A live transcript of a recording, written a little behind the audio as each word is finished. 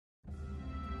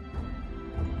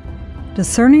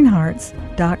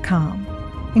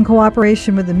DiscerningHearts.com, in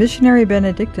cooperation with the Missionary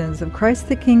Benedictines of Christ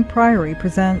the King Priory,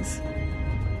 presents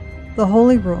The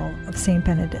Holy Rule of St.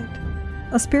 Benedict,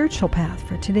 a spiritual path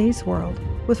for today's world,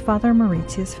 with Father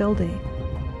Mauritius Wilde.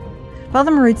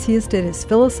 Father Mauritius did his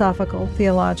philosophical,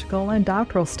 theological, and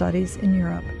doctoral studies in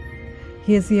Europe.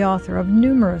 He is the author of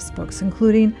numerous books,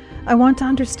 including I Want to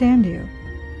Understand You,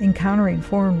 Encountering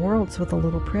Foreign Worlds with the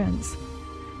Little Prince,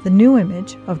 The New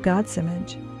Image of God's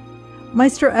Image,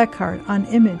 Meister Eckhart on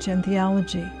Image and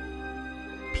Theology,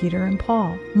 Peter and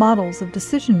Paul, Models of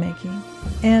Decision-Making,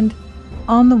 and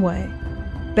On the Way,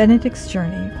 Benedict's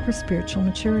Journey for Spiritual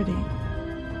Maturity.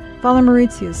 Father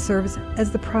Mauritius serves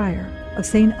as the prior of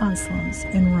St. Anselm's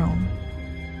in Rome.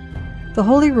 The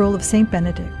Holy Rule of St.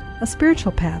 Benedict, a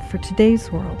spiritual path for today's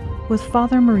world, with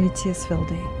Father Mauritius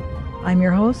Wilde. I'm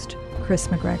your host, Chris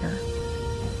McGregor.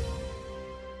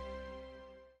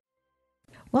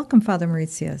 Welcome, Father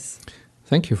Mauritius.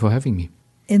 Thank you for having me.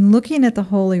 In looking at the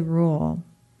Holy Rule,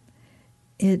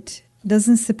 it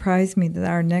doesn't surprise me that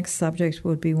our next subject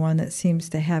would be one that seems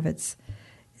to have its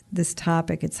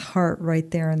heart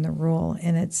right there in the rule,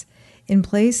 and it's in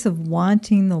place of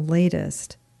wanting the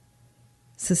latest,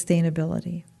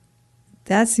 sustainability.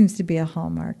 That seems to be a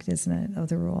hallmark, isn't it, of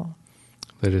the rule?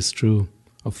 That is true,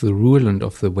 of the rule and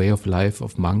of the way of life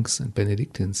of monks and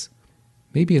Benedictines.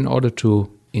 Maybe in order to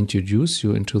introduce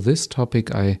you into this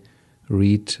topic, I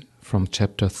read from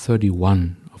chapter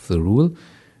 31 of the rule,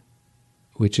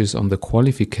 which is on the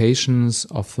qualifications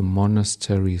of the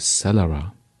monastery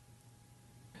Cellarer.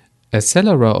 As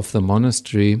Cellarer of the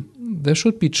monastery, there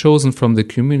should be chosen from the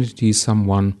community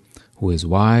someone who is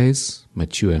wise,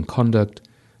 mature in conduct,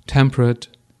 temperate,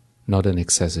 not an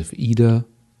excessive eater,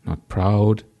 not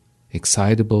proud,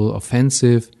 excitable,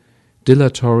 offensive,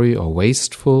 dilatory or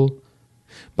wasteful,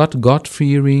 but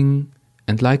God-fearing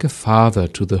and like a father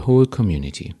to the whole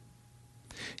community.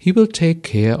 He will take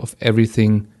care of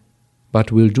everything,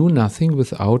 but will do nothing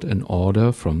without an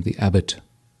order from the Abbot.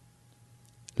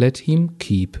 Let him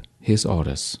keep his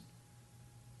orders.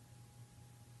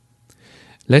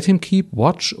 Let him keep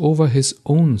watch over his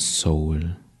own soul,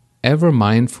 ever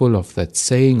mindful of that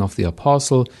saying of the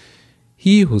Apostle,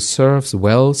 "He who serves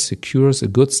well secures a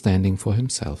good standing for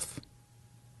himself."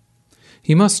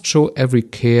 He must show every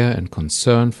care and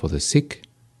concern for the sick,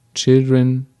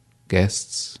 children,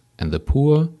 guests, and the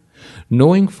poor,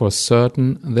 knowing for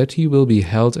certain that he will be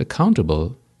held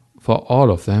accountable for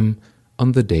all of them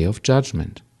on the day of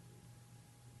judgment.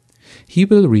 He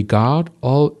will regard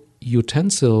all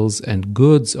utensils and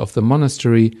goods of the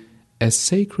monastery as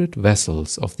sacred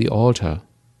vessels of the altar,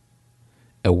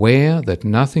 aware that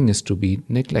nothing is to be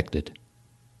neglected.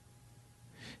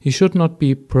 He should not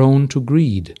be prone to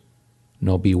greed,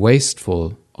 nor be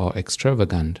wasteful or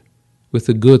extravagant with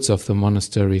the goods of the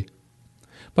monastery,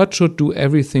 but should do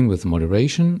everything with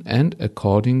moderation and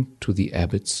according to the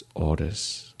abbot's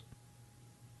orders.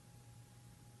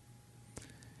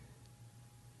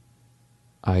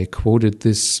 I quoted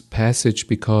this passage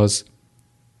because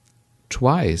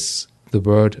twice the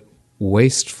word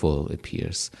wasteful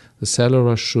appears. The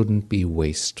Cellarer shouldn't be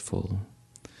wasteful.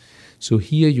 So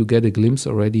here you get a glimpse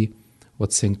already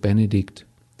what St. Benedict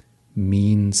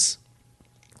means,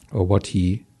 or what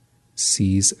he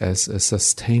sees as a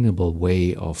sustainable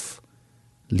way of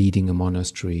leading a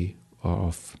monastery or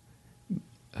of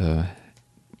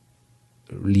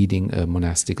leading a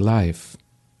monastic life.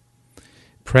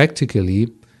 Practically,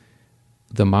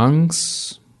 the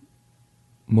monks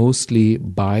mostly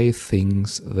buy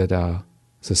things that are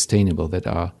sustainable, that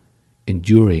are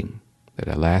enduring, that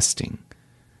are lasting.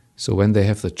 So when they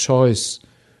have the choice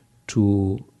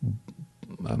to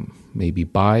maybe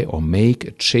buy or make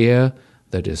a chair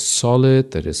that is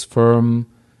solid, that is firm,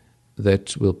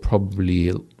 that will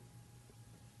probably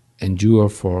endure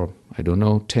for,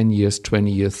 10 years,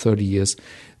 20 years, 30 years,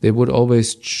 they would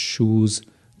always choose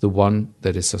the one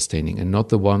that is sustaining and not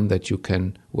the one that you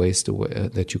can waste away,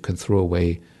 that you can throw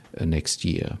away next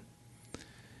year.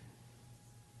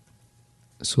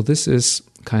 So this is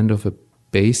kind of a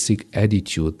basic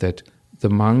attitude that the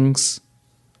monks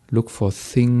look for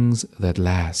things that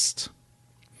last.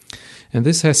 And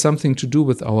this has something to do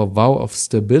with our vow of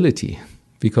stability,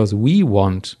 because we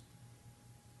want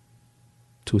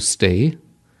to stay,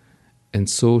 and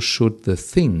so should the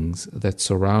things that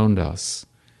surround us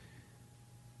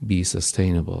be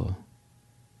sustainable.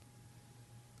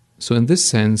 So in this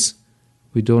sense,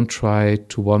 we don't try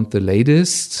to want the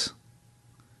latest,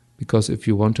 because if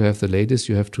you want to have the latest,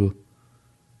 you have to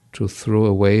throw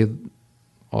away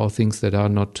all things that are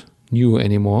not new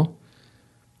anymore,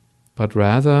 but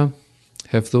rather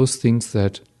have those things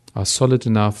that are solid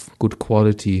enough, good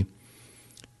quality,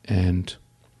 and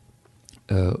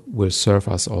will serve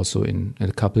us also in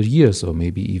a couple of years, or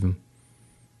maybe even,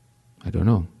 I don't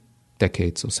know,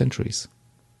 decades or centuries.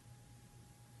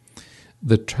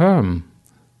 The term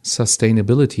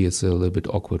sustainability is a little bit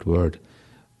awkward word,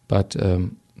 but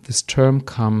this term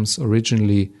comes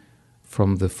originally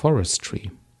from the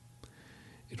forestry.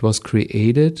 It was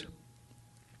created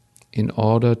in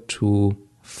order to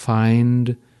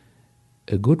find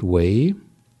a good way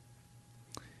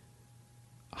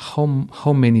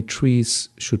how many trees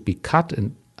should be cut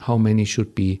and how many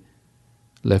should be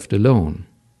left alone.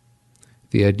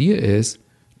 The idea is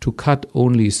to cut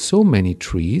only so many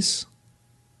trees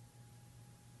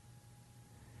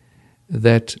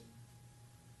that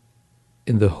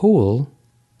in the whole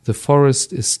the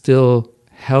forest is still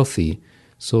healthy,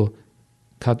 so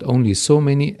cut only so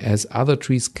many as other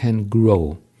trees can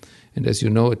grow. And as you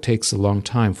know, it takes a long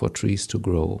time for trees to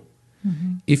grow.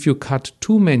 Mm-hmm. If you cut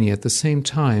too many at the same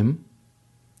time,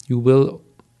 you will,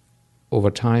 over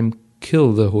time,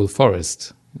 kill the whole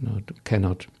forest. It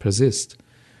cannot persist.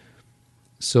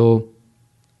 So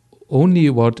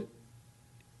only what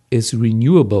is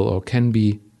renewable or can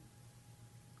be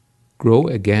grow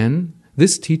again,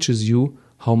 this teaches you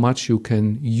how much you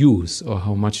can use or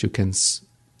how much you can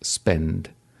spend.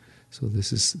 So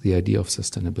this is the idea of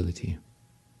sustainability.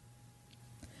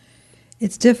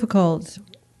 It's difficult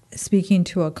speaking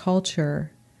to a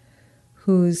culture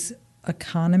whose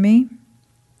economy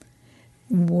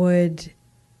would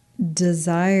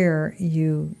desire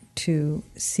you to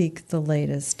seek the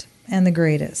latest and the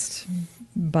greatest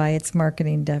by its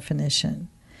marketing definition.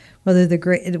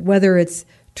 Whether it's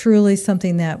truly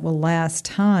something that will last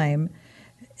time,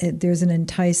 there's an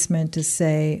enticement to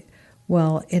say,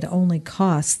 well, it only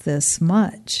costs this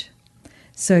much.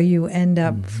 So you end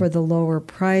up for the lower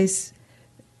price.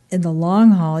 In the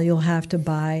long haul, you'll have to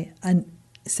buy,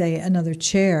 say, another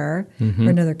chair or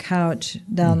another couch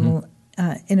down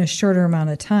in a shorter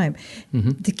amount of time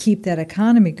to keep that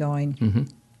economy going.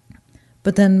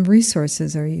 But then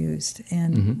resources are used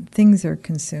and things are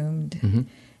consumed.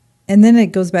 And then it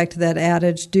goes back to that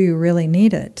adage, do you really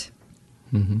need it?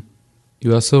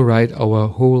 You are so right. Our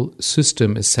whole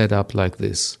system is set up like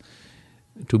this.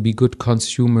 To be good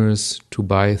consumers, to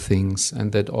buy things,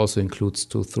 and that also includes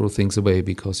to throw things away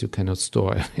because you cannot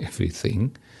store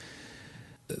everything.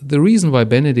 The reason why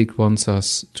Benedict wants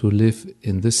us to live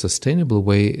in this sustainable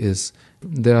way is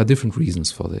there are different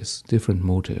reasons for this, different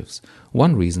motives.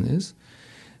 One reason is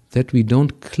that we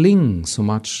don't cling so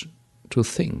much to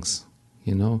things.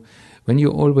 When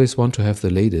you always want to have the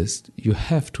latest, you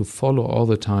have to follow all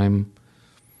the time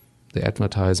the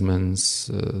advertisements,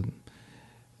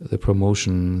 the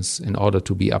promotions in order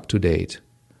to be up to date.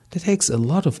 That takes a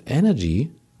lot of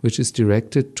energy, which is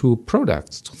directed to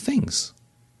products, to things.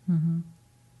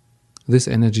 This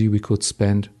energy we could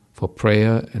spend for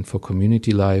prayer and for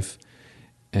community life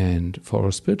and for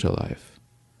our spiritual life.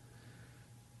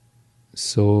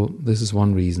 So this is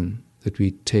one reason, that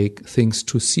we take things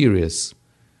too serious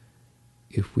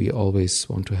if we always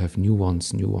want to have new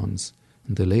ones,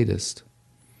 and the latest.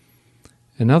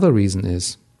 Another reason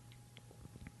is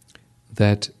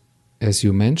that, as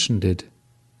you mentioned it,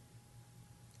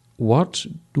 what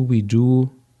do we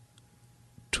do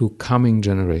to coming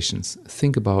generations?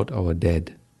 Think about our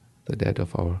dead, the dead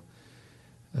of our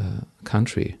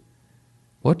country.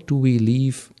 What do we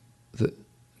leave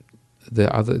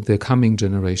the coming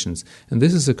generations? And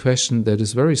this is a question that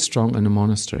is very strong in a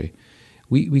monastery.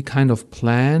 We kind of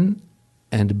plan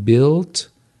and build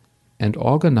and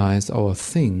organize our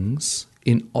things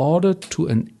in order to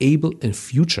enable a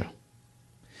future,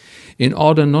 in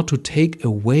order not to take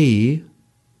away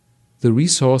the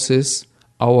resources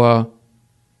our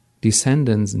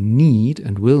descendants need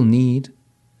and will need.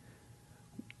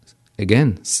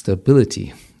 Again,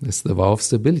 stability. That's the vow of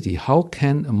stability. How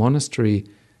can a monastery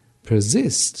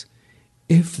persist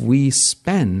if we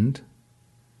spend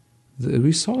the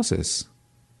resources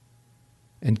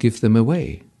and give them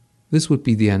away? This would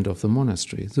be the end of the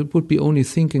monastery. It would be only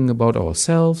thinking about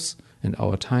ourselves and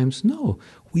our times. No,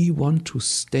 we want to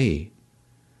stay.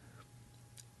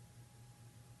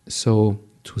 So,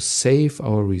 to save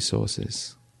our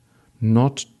resources,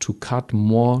 not to cut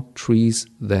more trees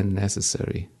than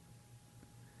necessary.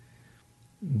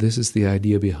 This is the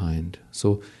idea behind.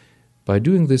 So, by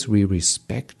doing this, we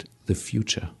respect the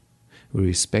future. We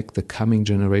respect the coming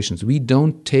generations. We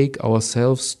don't take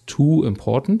ourselves too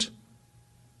important,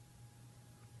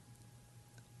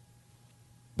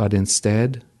 but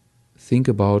instead think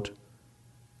about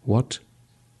what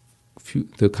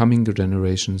the coming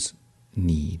generations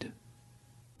need.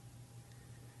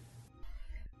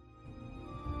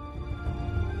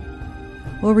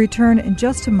 We'll return in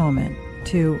just a moment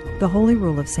to The Holy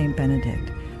Rule of St.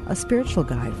 Benedict, a spiritual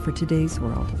guide for today's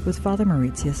world with Father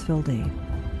Mauritius Wilde.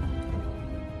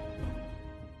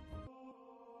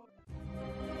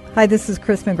 Hi, this is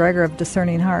Chris McGregor of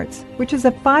Discerning Hearts, which is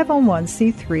a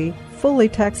 501c3 fully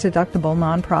tax-deductible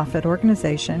nonprofit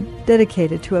organization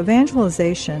dedicated to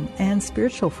evangelization and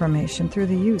spiritual formation through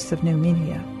the use of new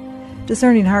media.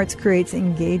 Discerning Hearts creates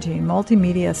engaging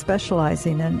multimedia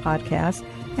specializing in podcasts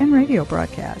and radio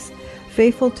broadcasts,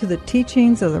 faithful to the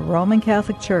teachings of the Roman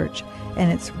Catholic Church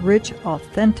and its rich,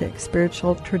 authentic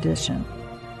spiritual tradition.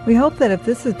 We hope that if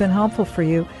this has been helpful for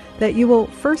you, that you will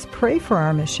first pray for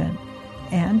our mission,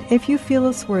 and if you feel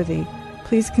us worthy,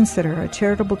 please consider a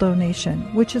charitable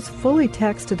donation, which is fully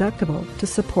tax-deductible to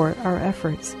support our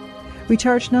efforts. We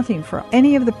charge nothing for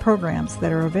any of the programs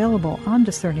that are available on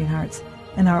Discerning Hearts,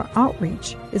 and our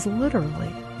outreach is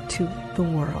literally to the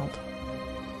world.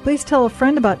 Please tell a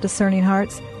friend about Discerning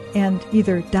Hearts and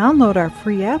either download our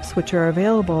free apps, which are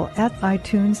available at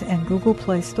iTunes and Google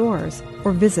Play stores,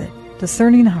 or visit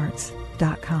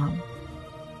discerninghearts.com.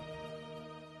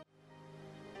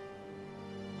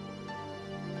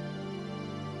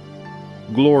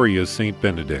 Glorious Saint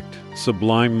Benedict,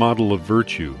 sublime model of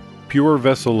virtue, pure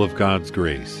vessel of God's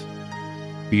grace,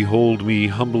 behold me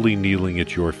humbly kneeling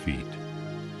at your feet.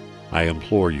 I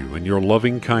implore you in your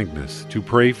loving kindness to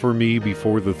pray for me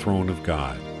before the throne of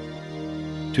God.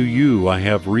 To you I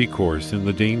have recourse in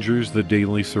the dangers that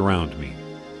daily surround me.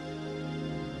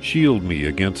 Shield me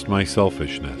against my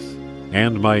selfishness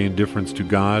and my indifference to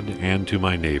God and to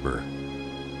my neighbor.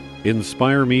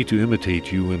 Inspire me to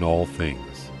imitate you in all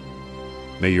things.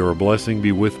 May your blessing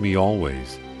be with me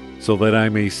always, so that I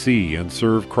may see and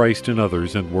serve Christ in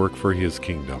others and work for his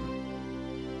kingdom.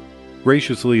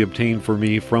 Graciously obtain for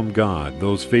me from God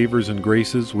those favors and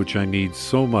graces which I need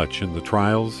so much in the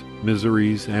trials,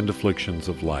 miseries, and afflictions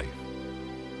of life.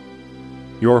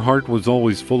 Your heart was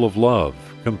always full of love,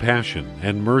 compassion,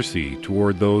 and mercy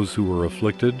toward those who were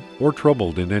afflicted or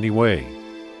troubled in any way.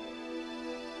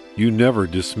 You never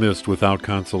dismissed without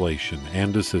consolation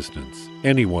and assistance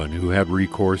anyone who had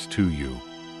recourse to you.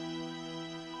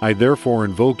 I therefore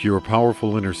invoke your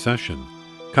powerful intercession,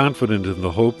 confident in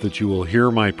the hope that you will hear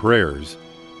my prayers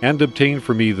and obtain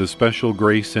for me the special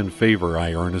grace and favor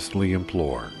I earnestly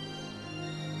implore.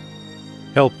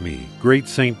 Help me, great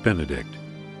Saint Benedict,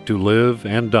 to live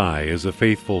and die as a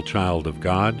faithful child of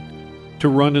God, to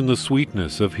run in the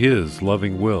sweetness of his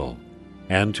loving will,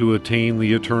 and to attain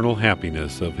the eternal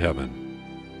happiness of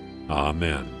heaven.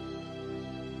 Amen.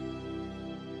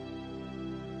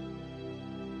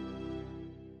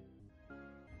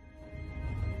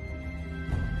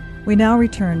 We now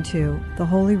return to The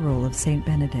Holy Rule of St.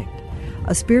 Benedict,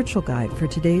 a spiritual guide for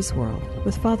today's world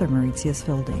with Father Mauritius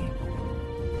Wilde.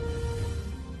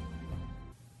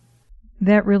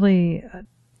 That really,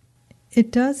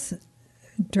 it does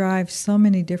drive so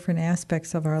many different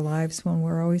aspects of our lives when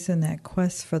we're always in that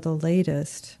quest for the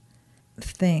latest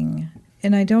thing.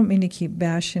 And I don't mean to keep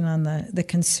bashing on the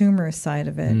consumer side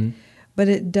of it, but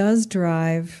it does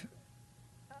drive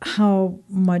how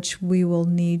much we will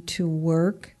need to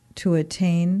work to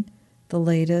attain the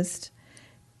latest.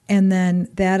 And then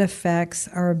that affects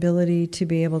our ability to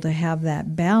be able to have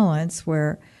that balance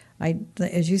where,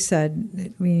 as you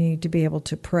said, we need to be able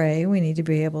to pray, we need to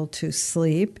be able to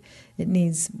sleep. It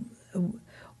needs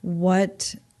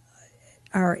what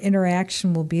our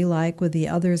interaction will be like with the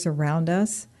others around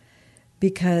us,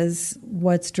 because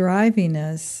what's driving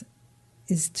us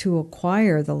is to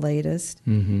acquire the latest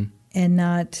and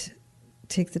not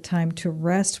take the time to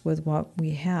rest with what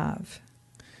we have.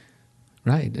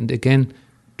 Right. And again,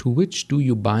 to which do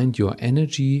you bind your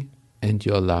energy and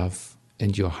your love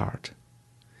and your heart?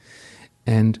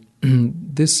 And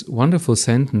this wonderful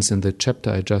sentence in the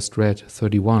chapter I just read,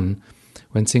 31,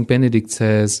 when St. Benedict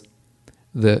says,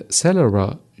 the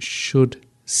cellarer should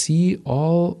see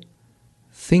all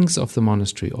things of the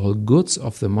monastery, all goods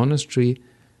of the monastery,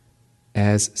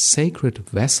 as sacred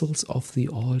vessels of the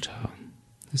altar.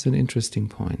 This is an interesting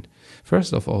point.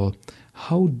 First of all,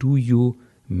 how do you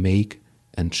make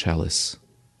a chalice?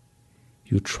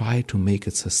 You try to make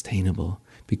it sustainable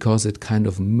because it kind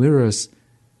of mirrors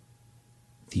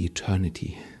the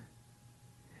eternity.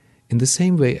 In the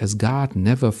same way as God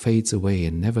never fades away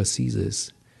and never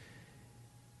ceases,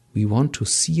 we want to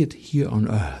see it here on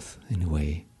earth in a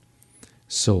way.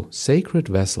 So sacred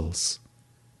vessels,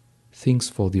 things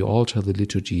for the altar, the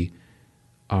liturgy,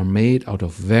 are made out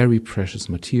of very precious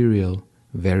material,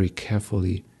 very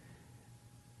carefully,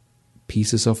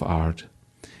 pieces of art,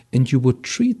 and you would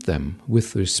treat them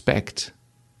with respect.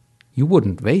 You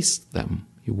wouldn't waste them.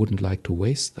 You wouldn't like to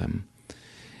waste them.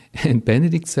 And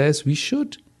Benedict says we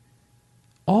should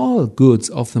all goods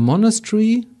of the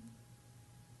monastery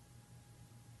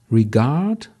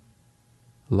regard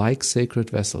like sacred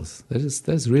vessels.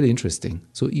 That's really interesting.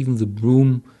 So even the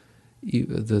broom,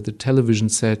 the television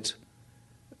set,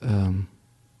 the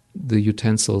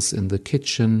utensils in the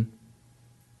kitchen,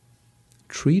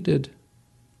 treated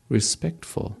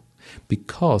respectful,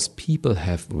 because people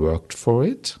have worked for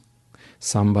it,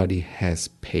 somebody has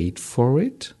paid for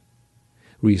it,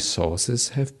 resources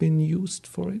have been used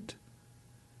for it.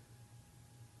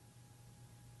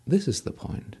 This is the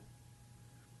point.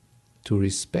 To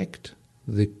respect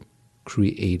the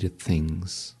created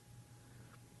things.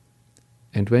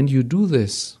 And when you do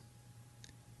this,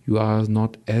 you are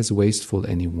not as wasteful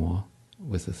anymore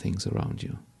with the things around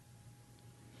you.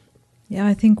 Yeah,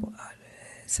 I think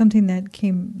something that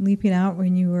came leaping out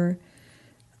when you were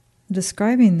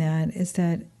describing that is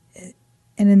that,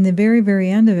 and in the very, very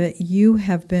end of it, you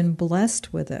have been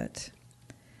blessed with it.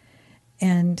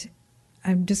 And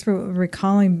I'm just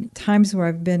recalling times where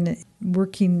I've been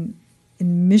working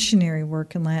in missionary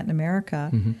work in Latin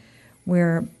America,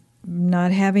 where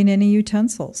not having any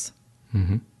utensils.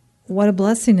 What a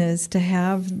blessing it is to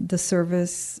have the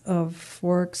service of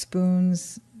forks,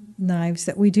 spoons, knives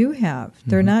that we do have.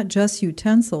 They're not just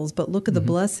utensils, but look at the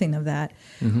blessing of that.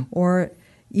 Or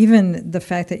even the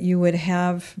fact that you would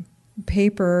have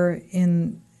paper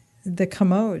in the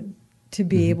commode to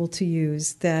be able to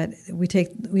use, that we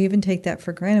even take that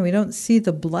for granted. We don't see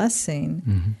the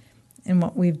blessing in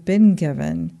what we've been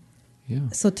given. Yeah.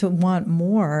 So to want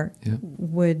more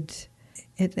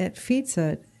it feeds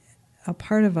a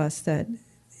part of us that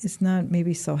is not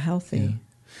maybe so healthy. Yeah.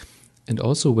 And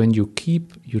also when you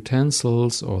keep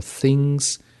utensils or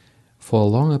things for a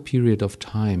longer period of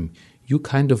time, you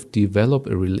kind of develop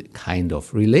a kind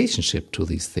of relationship to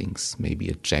these things, maybe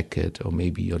a jacket or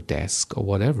maybe your desk or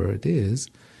whatever it is.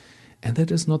 And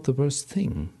that is not the worst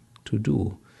thing to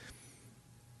do.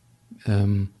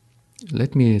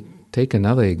 Let me take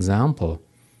another example.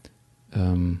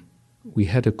 We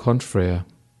had a confrere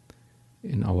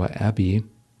in our abbey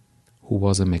who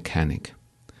was a mechanic.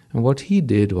 And what he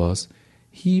did was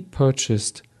he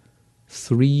purchased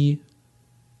 3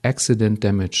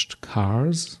 accident-damaged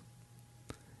cars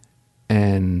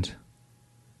and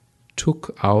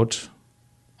took out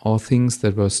all things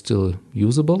that were still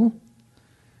usable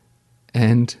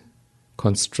and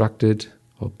constructed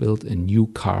or built a new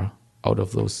car out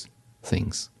of those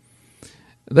things.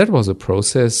 That was a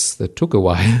process that took a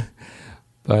while,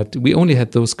 but we only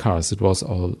had those cars. It was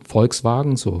all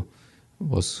Volkswagen, so it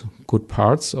was good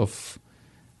parts of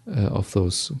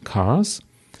those cars,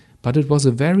 but it was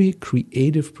a very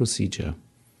creative procedure.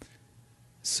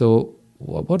 So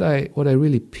what I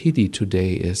really pity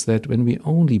today is that when we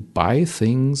only buy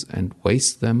things and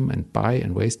waste them and buy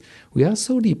and waste, we are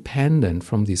so dependent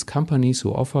from these companies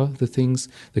who offer the things.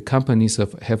 The companies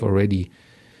have already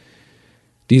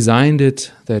designed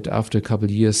it that after a couple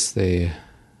of years they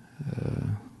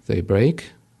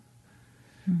break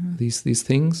these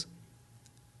things.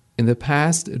 In the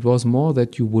past, it was more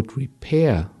that you would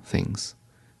repair things.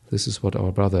 This is what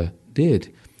our brother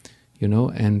did,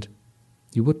 and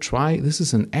you would try. This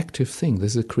is an active thing.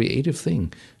 This is a creative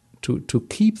thing to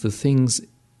keep the things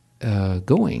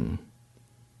going.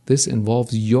 This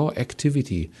involves your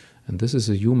activity, and this is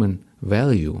a human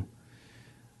value.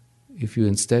 If you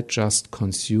instead just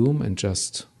consume and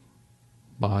just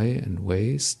buy and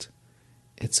waste,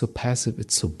 it's so passive,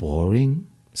 it's so boring.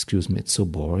 It's so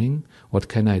boring. What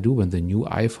can I do when the new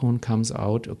iPhone comes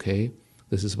out? Okay,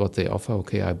 this is what they offer.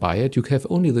 Okay, I buy it. You have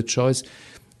only the choice.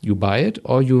 You buy it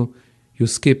or you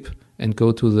skip and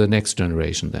go to the next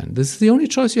generation then. This is the only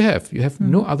choice you have. You have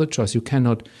no other choice. You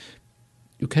cannot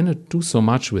do so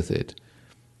much with it.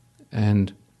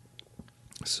 And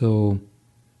so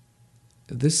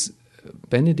this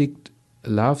Benedict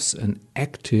loves an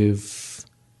active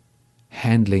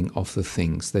handling of the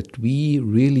things, that we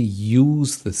really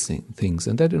use the things,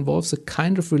 and that involves a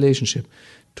kind of relationship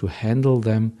to handle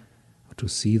them, to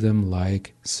see them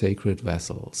like sacred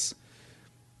vessels.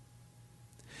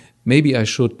 Maybe I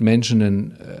should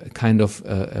mention a kind of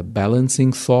a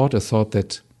balancing thought, a thought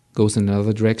that goes in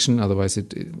another direction, otherwise I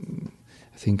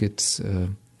think it's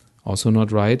also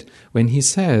not right. When he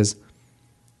says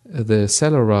the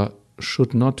Cellarer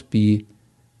should not be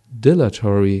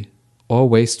dilatory or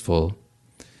wasteful.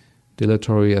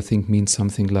 Dilatory, I think, means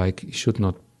something like he should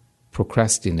not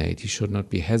procrastinate, he should not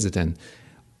be hesitant,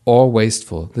 or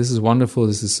wasteful. This is wonderful.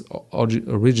 This is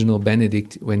original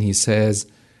Benedict when he says,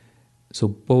 so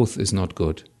both is not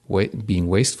good, being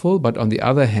wasteful, but on the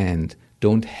other hand,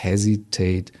 don't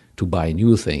hesitate to buy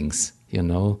new things.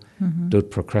 Don't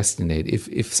procrastinate.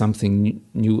 If something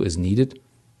new is needed,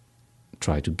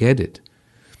 try to get it.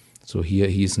 So here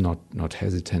he's not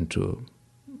hesitant to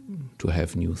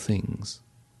have new things.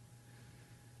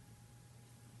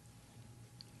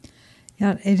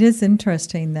 Yeah, it is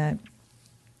interesting that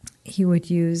he would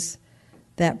use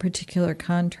that particular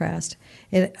contrast.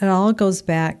 It all goes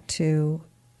back to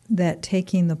that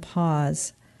taking the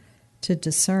pause to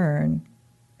discern,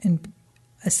 and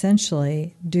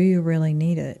essentially, do you really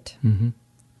need it? Mm-hmm.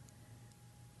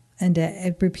 And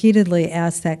to repeatedly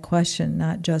ask that question,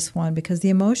 not just one, because the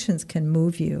emotions can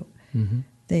move you,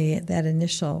 that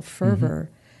initial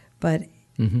fervor, but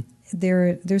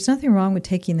there's nothing wrong with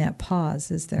taking that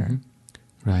pause, is there?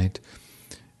 Right.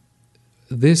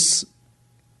 This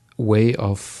way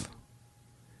of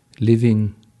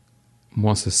living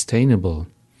more sustainable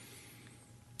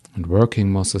and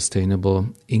working more sustainable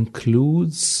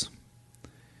includes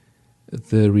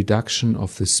the reduction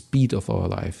of the speed of our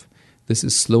life. This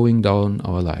is slowing down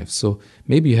our lives. So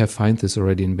maybe you have found this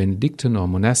already in Benedictine or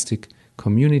monastic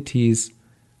communities.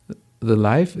 The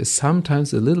life is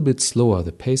sometimes a little bit slower.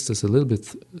 The pace is a little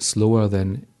bit slower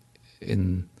than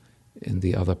in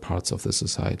the other parts of the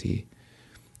society.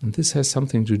 And this has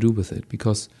something to do with it,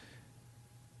 because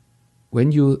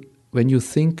when you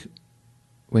think,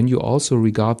 when you also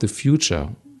regard the future,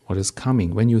 what is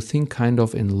coming, when you think kind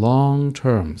of in long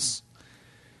terms,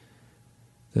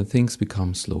 then things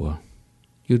become slower.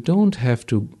 You don't have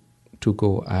to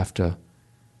go after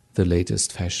the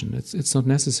latest fashion. It's not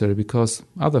necessary, because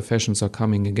other fashions are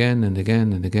coming again and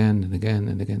again and again and again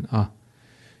and again.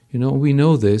 We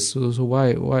know this, so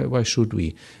why should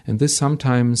we? And this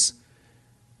sometimes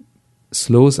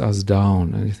slows us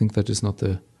down, and I think that is not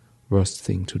the worst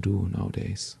thing to do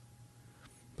nowadays.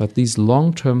 But these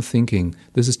long-term thinking,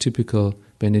 this is typical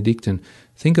Benedictine.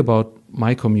 Think about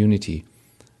my community.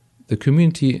 The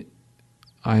community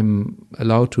I'm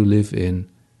allowed to live in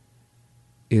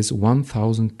is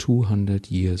 1,200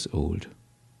 years old.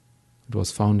 It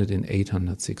was founded in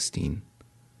 816.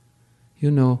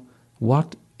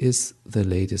 What is the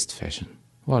latest fashion?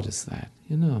 What is that?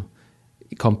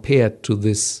 Compared to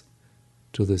this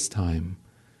time.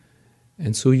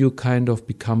 And so you kind of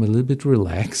become a little bit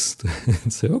relaxed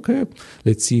and say, okay,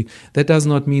 let's see. That does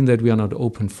not mean that we are not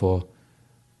open for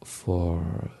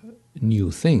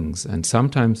new things. And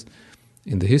sometimes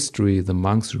in the history, the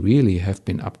monks really have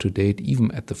been up to date,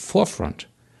 even at the forefront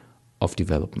of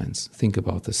developments. Think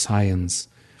about the science.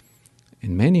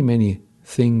 In many, many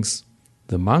things,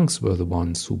 the monks were the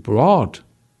ones who brought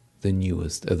the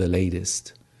newest, the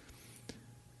latest.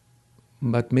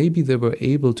 But maybe they were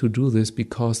able to do this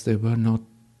because they were not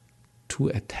too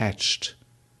attached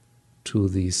to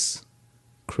these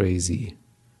crazy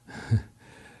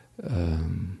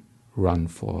run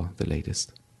for the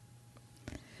latest.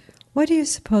 What do you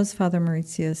suppose, Father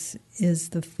Mauritius, is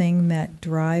the thing that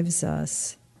drives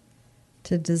us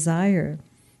to desire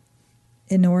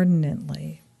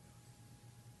inordinately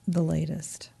the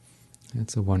latest?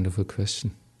 That's a wonderful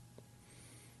question.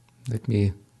 Let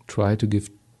me try to give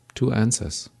two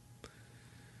answers.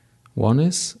 One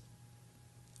is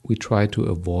we try to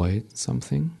avoid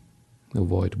something,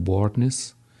 avoid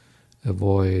boredness,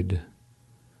 avoid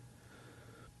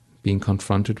being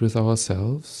confronted with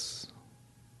ourselves,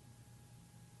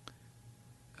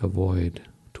 avoid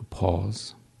to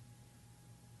pause,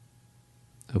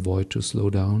 avoid to slow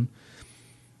down.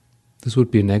 This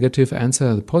would be a negative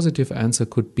answer. The positive answer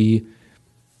could be,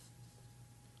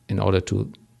 in order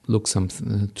to look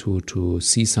something, to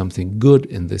see something good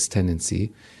in this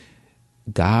tendency,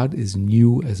 God is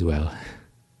new as well.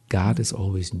 God is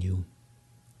always new.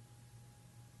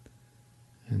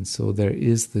 And so there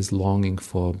is this longing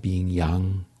for being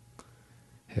young,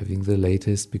 having the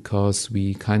latest, because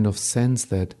we kind of sense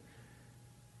that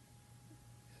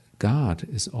God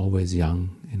is always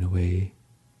young in a way.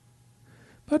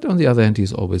 But on the other hand,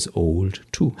 he's always old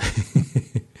too.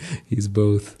 He's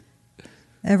both.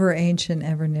 Ever ancient,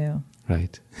 ever new.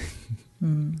 Right.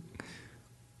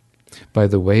 By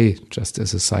the way, just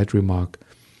as a side remark,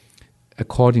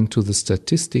 according to the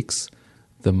statistics,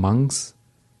 the monks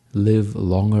live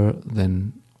longer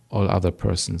than all other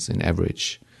persons in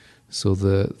average. So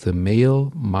the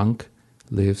male monk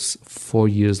lives 4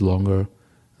 years longer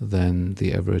than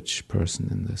the average person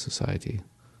in the society.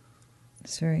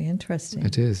 It's very interesting.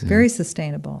 It is. Yeah. Very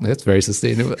sustainable. That's very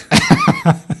sustainable.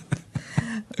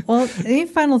 Well, any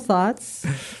final thoughts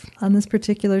on this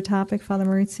particular topic, Father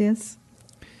Mauritius?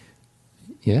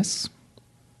 Yes.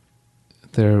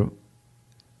 There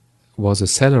was a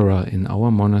cellarer in our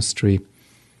monastery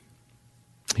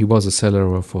He was a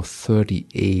cellarer for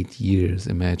 38 years,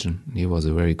 imagine. He was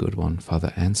a very good one,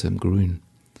 Father Anselm Grün.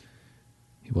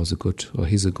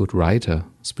 He's a good writer,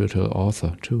 spiritual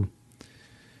author too.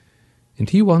 And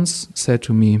he once said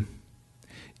to me,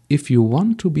 if you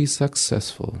want to be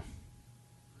successful,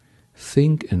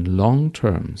 think in long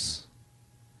terms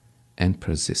and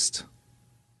persist.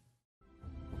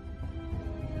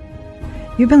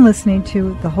 You've been listening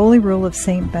to The Holy Rule of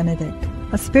Saint Benedict,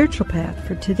 a spiritual path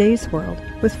for today's world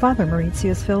with Father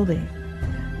Mauritius Wilde.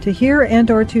 To hear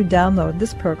and or to download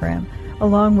this program,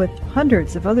 along with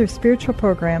hundreds of other spiritual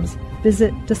programs,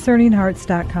 visit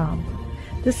discerninghearts.com.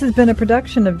 This has been a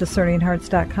production of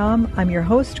discerninghearts.com. I'm your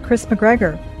host, Chris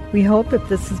McGregor. We hope if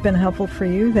this has been helpful for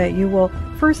you that you will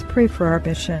first pray for our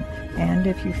mission, and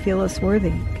if you feel us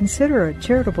worthy, consider a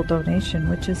charitable donation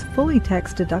which is fully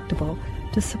tax deductible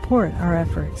to support our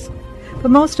efforts.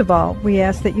 But most of all, we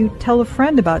ask that you tell a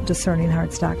friend about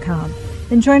discerninghearts.com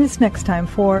and join us next time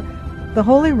for The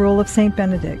Holy Rule of Saint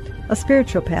Benedict, a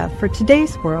spiritual path for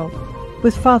today's world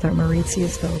with Father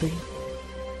Mauritius Wilde.